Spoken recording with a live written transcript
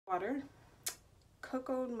water,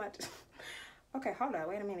 cocoa mud. Okay, hold on,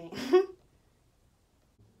 wait a minute.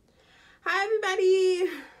 Hi everybody,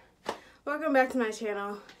 welcome back to my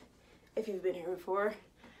channel. If you've been here before,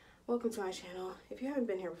 welcome to my channel. If you haven't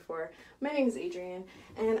been here before, my name is Adrienne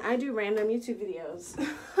and I do random YouTube videos.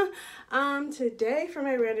 Today for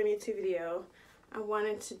my random YouTube video,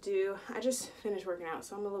 I just finished working out,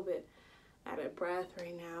 so I'm a little bit out of breath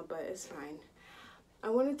right now, but it's fine. I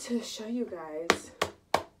wanted to show you guys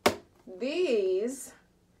these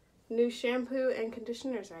new shampoo and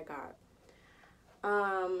conditioners I got.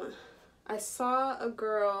 I saw a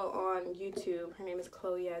girl on YouTube, her name is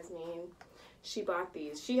Chloe Yasmin. She bought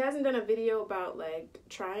these. She hasn't done a video about like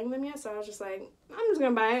trying them yet, so I was just like, I'm just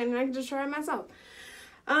gonna buy it and I can just try it myself.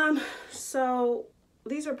 So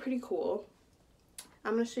these are pretty cool.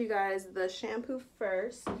 I'm gonna show you guys the shampoo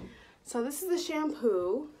first. So this is the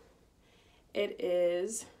shampoo. It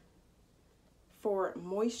is for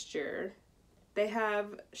moisture. They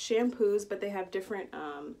have shampoos, but they have different,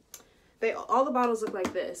 all the bottles look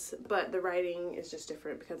like this, but the writing is just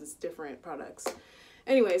different because it's different products.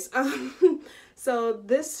 Anyways, so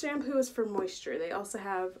this shampoo is for moisture. They also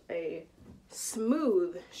have a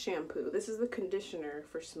smooth shampoo. This is the conditioner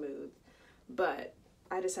for smooth, but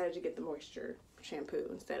I decided to get the moisture shampoo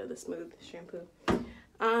instead of the smooth shampoo.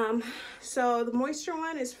 So the moisture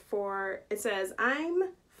one is for, it says,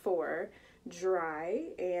 I'm for dry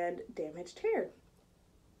and damaged hair.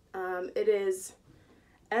 It is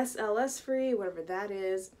SLS free, whatever that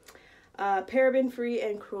is, paraben free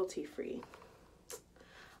and cruelty free.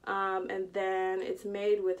 And then it's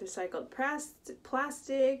made with recycled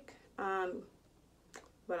plastic,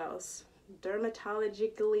 what else?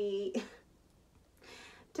 Dermatologically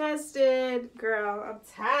tested. Girl, I'm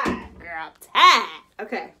tired.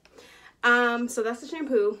 Okay. So that's the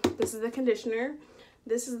shampoo. This is the conditioner.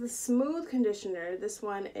 This is the smooth conditioner. This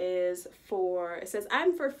one is for, it says,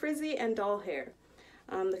 I'm for frizzy and dull hair.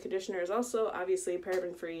 The conditioner is also obviously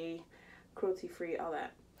paraben free, cruelty free, all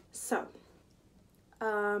that. So,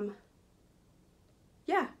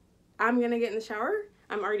 yeah, I'm gonna get in the shower.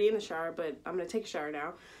 I'm already in the shower, but I'm gonna take a shower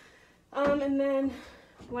now. And then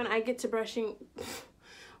when I get to brushing,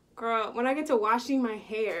 girl, when I get to washing my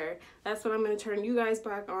hair, that's when I'm gonna turn you guys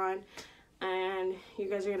back on, and you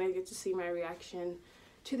guys are gonna get to see my reaction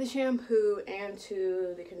to the shampoo and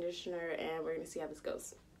to the conditioner, and we're gonna see how this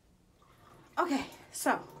goes. Okay,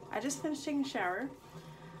 so I just finished taking a shower.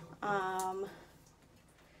 Now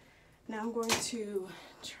I'm going to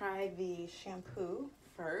try the shampoo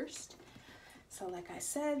first. So like I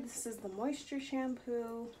said, this is the moisture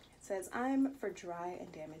shampoo. It says, I'm for dry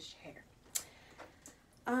and damaged hair.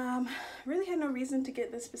 Really had no reason to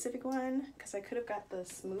get this specific one because I could have got the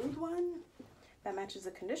smooth one that matches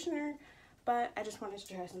the conditioner, but I just wanted to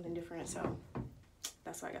try something different, so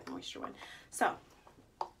that's why I got the moisture one. So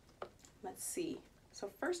let's see. So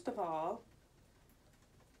first of all,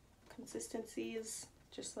 consistency is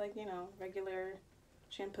just like, you know, regular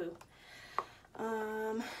shampoo.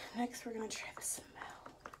 Next we're gonna try the smell.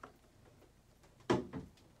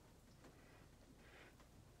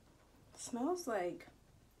 It smells like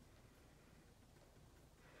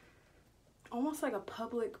almost like a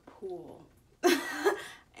public pool.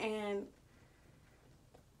 And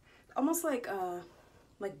almost like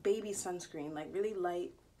baby sunscreen, like really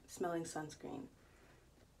light smelling sunscreen.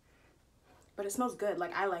 But it smells good.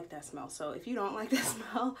 Like, I like that smell. So if you don't like that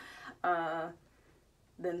smell,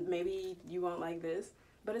 then maybe you won't like this.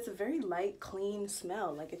 But it's a very light, clean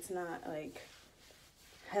smell. Like, it's not like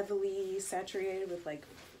heavily saturated with like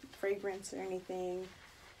fragrance or anything.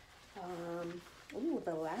 Ooh,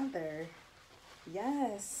 the lather.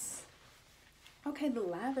 Yes. Okay, the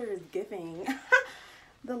lather is giving.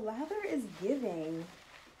 The lather is giving.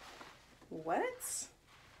 What?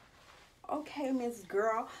 Okay, Miss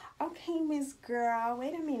Girl. Okay, Miss Girl.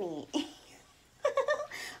 Wait a minute.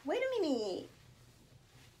 Wait a minute.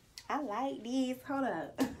 I like these. Hold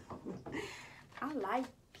up. I like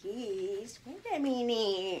these. Wait a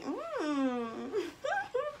minute.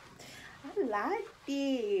 I like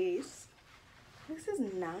this. This is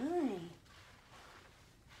nice.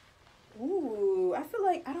 Ooh, I feel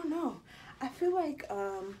like, I don't know. I feel like,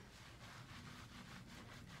 I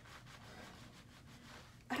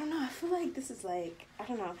don't know. I feel like this is like, I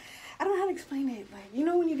don't know. I don't know how to explain it. Like, you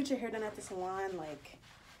know when you get your hair done at the salon, like,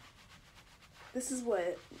 this is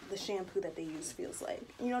what the shampoo that they use feels like.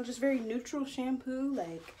 You know, just very neutral shampoo.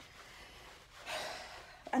 Like,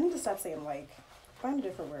 I need to stop saying like. Find a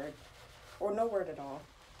different word. Or no word at all.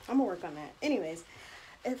 I'm gonna work on that. Anyways,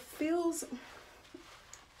 it feels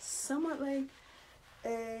somewhat like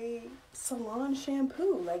a salon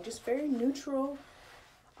shampoo. Like, just very neutral.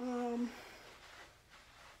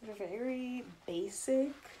 very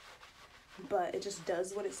basic, but it just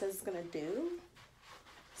does what it says it's gonna do.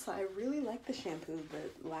 So I really like the shampoo.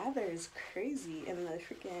 The lather is crazy, and the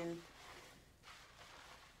freaking,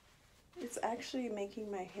 it's actually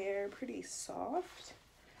making my hair pretty soft.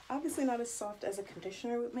 Obviously not as soft as a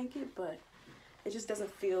conditioner would make it, but it just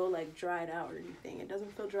doesn't feel like dried out or anything. It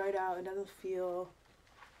doesn't feel dried out. It doesn't feel,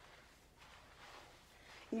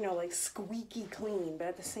 you know, like squeaky clean, but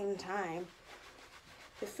at the same time,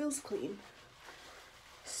 it feels clean.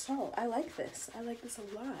 So I like this. I like this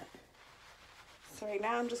a lot. So right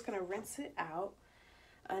now I'm just gonna rinse it out,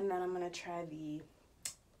 and then I'm gonna try the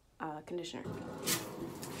conditioner.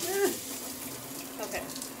 Okay.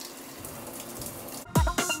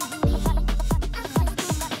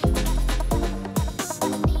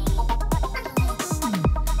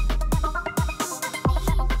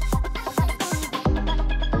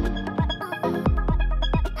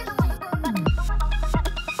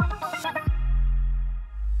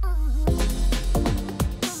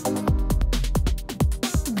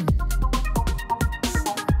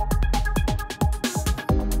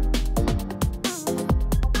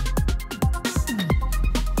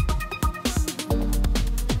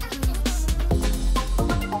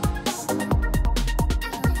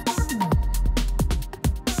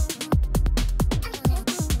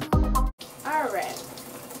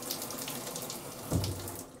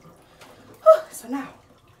 So now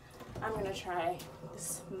I'm gonna try the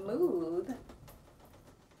Smooth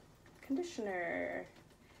conditioner.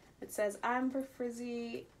 It says I'm for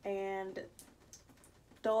frizzy and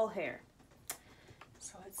dull hair.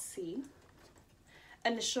 So let's see.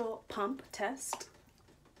 Initial pump test.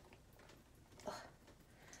 Ugh.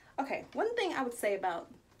 Okay, one thing I would say about,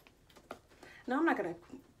 no, I'm not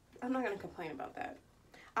gonna complain about that.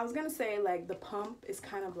 I was gonna say like the pump is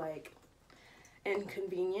kind of like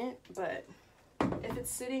inconvenient, but if it's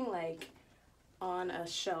sitting like on a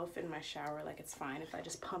shelf in my shower, like it's fine if I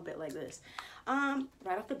just pump it like this.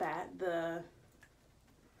 Right off the bat, the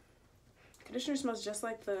conditioner smells just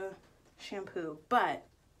like the shampoo, but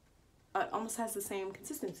it almost has the same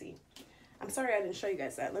consistency. I'm sorry I didn't show you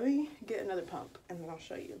guys that. Let me get another pump and then I'll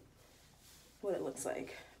show you what it looks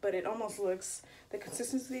like. But it almost looks, the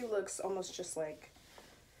consistency looks almost just like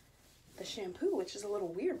the shampoo, which is a little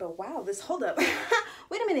weird, but wow, this, hold up.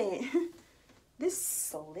 Wait a minute. This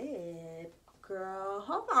slid, girl,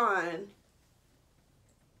 hold on.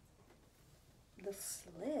 The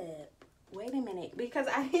slip, wait a minute, because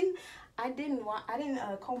I didn't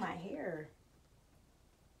comb my hair.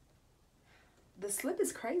 The slip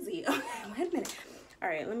is crazy. Okay, wait a minute. All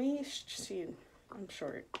right, let me see. I'm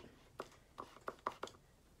short,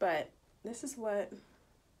 but this is what,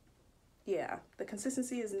 yeah, the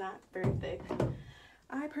consistency is not very thick.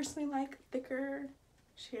 I personally like thicker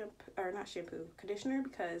conditioner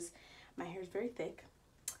because my hair is very thick,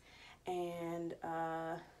 and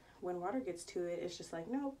when water gets to it, it's just like,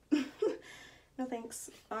 nope. No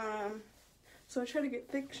thanks. So I try to get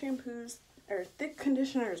thick shampoos or thick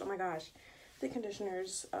conditioners, oh my gosh, thick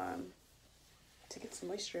conditioners to get some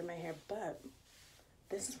moisture in my hair, but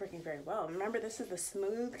this is working very well. Remember, this is the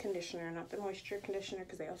Smooth conditioner, not the moisture conditioner,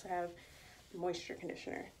 because they also have moisture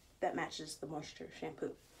conditioner that matches the moisture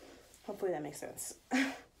shampoo. Hopefully that makes sense.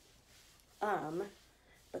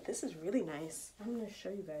 But this is really nice. I'm gonna show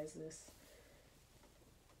you guys this.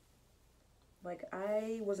 Like,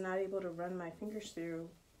 I was not able to run my fingers through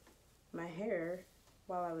my hair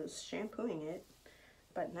while I was shampooing it,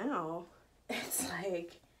 but now it's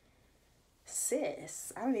like,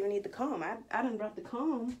 sis, I don't even need the comb. I done brought the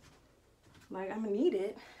comb. Like, I'm gonna need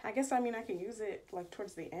it. I guess, I mean, I can use it like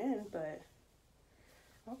towards the end, but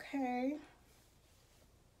okay.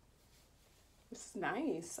 This is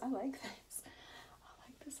nice. I like this. I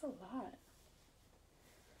like this a lot.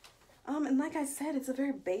 And like I said, it's a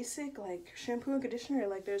very basic like shampoo and conditioner.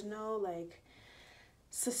 Like, there's no like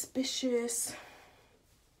suspicious.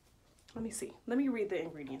 Let me see. Let me read the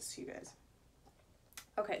ingredients to you guys.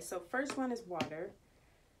 Okay, so first one is water.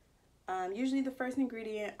 Usually the first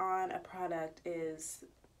ingredient on a product is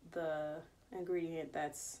the ingredient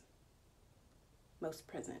that's most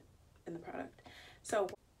present in the product. So,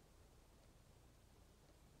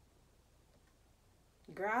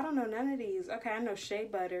 girl, I don't know none of these. Okay, I know shea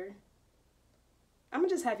butter. I'm gonna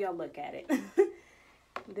just have y'all look at it.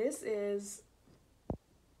 This is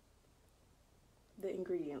the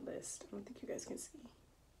ingredient list. I don't think you guys can see.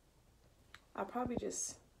 I'll probably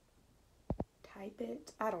just type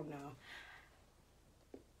it. I don't know.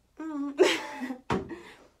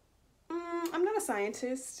 I'm not a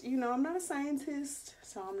scientist. You know, I'm not a scientist,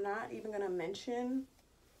 so I'm not even gonna mention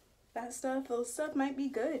that stuff. Those stuff might be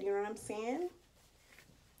good, you know what I'm saying?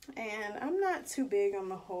 And I'm not too big on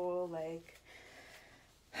the whole, like,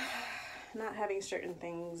 not having certain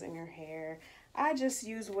things in your hair. I just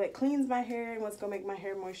use what cleans my hair and what's gonna make my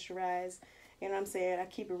hair moisturize. You know what I'm saying? I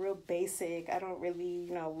keep it real basic. I don't really,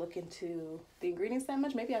 you know, look into the ingredients that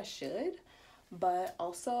much. Maybe I should, but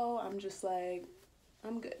also I'm just like,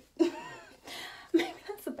 I'm good. Maybe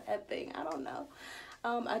that's a bad thing. I don't know.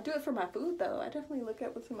 I do it for my food though. I definitely look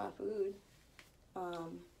at what's in my food.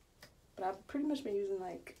 But I've pretty much been using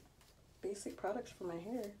like basic products for my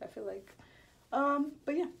hair, I feel like.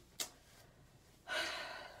 But yeah.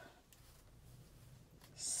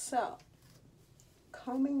 So,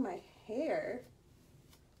 combing my hair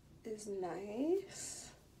is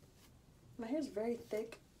nice. My hair is very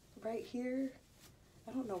thick right here.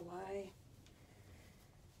 I don't know why.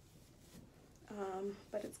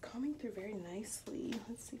 But it's combing through very nicely.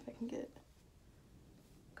 Let's see if I can get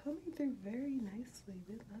combing through very nicely.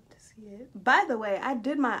 We'd love to see it. By the way, I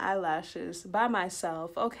did my eyelashes by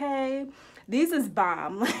myself, okay? These is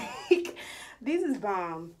bomb. Like, these is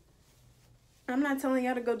bomb. I'm not telling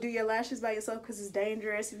y'all to go do your lashes by yourself because it's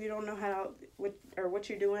dangerous if you don't know how what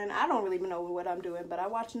you're doing. I don't really even know what I'm doing, but I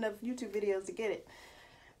watch enough YouTube videos to get it.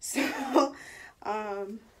 So,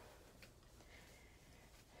 and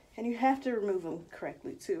you have to remove them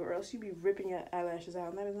correctly too, or else you'd be ripping your eyelashes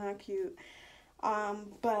out. That is not cute.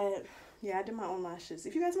 But yeah, I did my own lashes.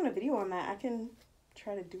 If you guys want a video on that, I can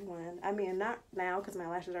try to do one. I mean, not now because my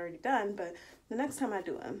lashes are already done, but the next time I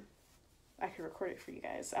do them, I can record it for you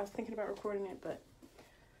guys. I was thinking about recording it, but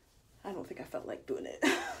I don't think I felt like doing it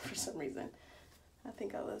for some reason. I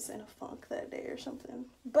think I was in a funk that day or something.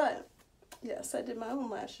 But yes, I did my own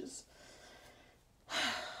lashes.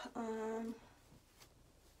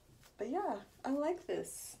 But yeah, I like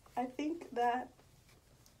this. I think that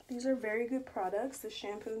these are very good products. The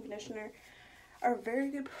shampoo and conditioner are very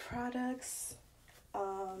good products.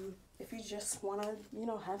 If you just want to, you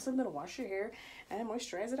know, have something to wash your hair and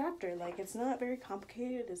moisturize it after. Like, it's not very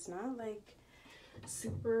complicated. It's not like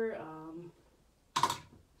super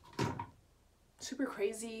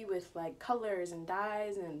crazy with like colors and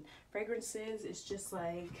dyes and fragrances. It's just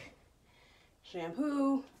like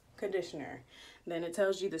shampoo, conditioner. Then it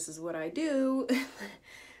tells you this is what I do.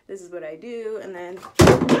 This is what I do, and then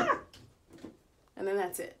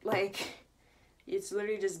that's it. Like, it's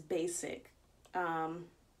literally just basic.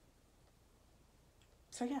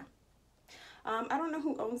 So yeah. I don't know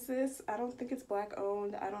who owns this. I don't think it's Black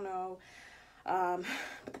owned. I don't know.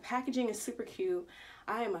 But the packaging is super cute.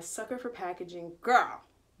 I am a sucker for packaging. Girl,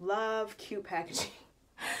 love cute packaging.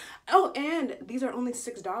 Oh, and these are only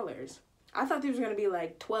 $6. I thought these were going to be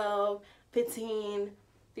like $12, $15.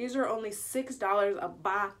 These are only $6 a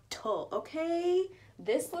bottle, okay?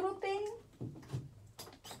 This little thing,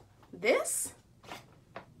 this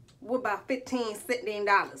would about $15,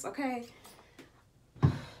 $16, okay?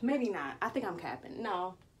 Maybe not. I think I'm capping.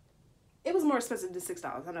 No, it was more expensive than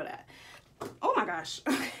 $6. I know that. Oh my gosh.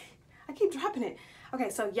 I keep dropping it. Okay,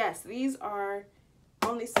 so yes, these are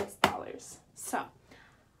only $6. So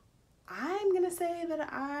I'm gonna say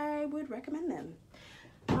that I would recommend them.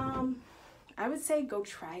 I would say go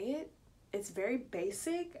try it. It's very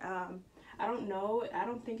basic. I don't know. I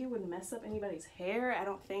don't think it would mess up anybody's hair. I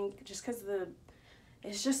don't think, just because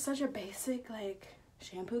it's just such a basic, like,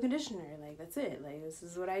 shampoo, conditioner. Like, that's it. Like, this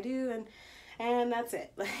is what I do, and that's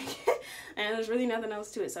it. Like, and there's really nothing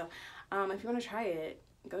else to it. So, if you want to try it,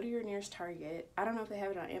 go to your nearest Target. I don't know if they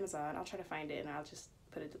have it on Amazon. I'll try to find it, and I'll just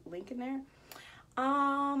put a link in there.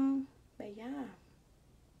 But yeah.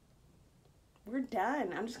 We're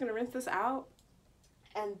done. I'm just going to rinse this out,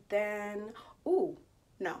 and then, ooh,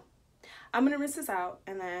 no. I'm going to rinse this out,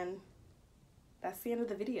 and then that's the end of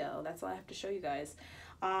the video. That's all I have to show you guys.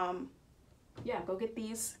 Yeah, go get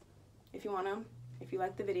these if you want them. If you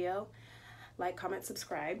like the video, like, comment,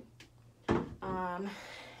 subscribe.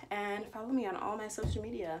 And follow me on all my social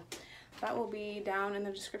media. That will be down in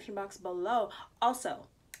the description box below. Also,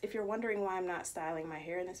 if you're wondering why I'm not styling my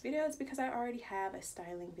hair in this video, it's because I already have a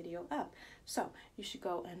styling video up. So you should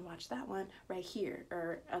go and watch that one right here,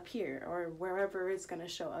 or up here, or wherever it's gonna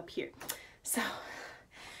show up here. So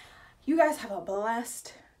you guys have a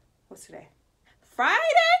blessed, what's today? Friday!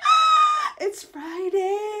 Ah, it's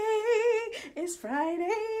Friday! It's Friday!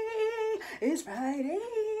 It's Friday!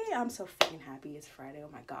 I'm so freaking happy it's Friday. Oh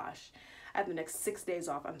my gosh. I have the next 6 days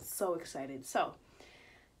off. I'm so excited. So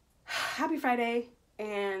happy Friday.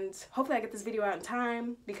 And hopefully I get this video out in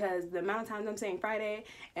time, because the amount of times I'm saying Friday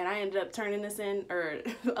and I ended up turning this in or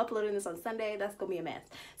uploading this on Sunday, that's gonna be a mess.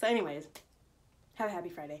 So anyways, have a happy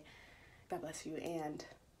Friday. God bless you, and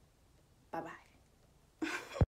bye-bye.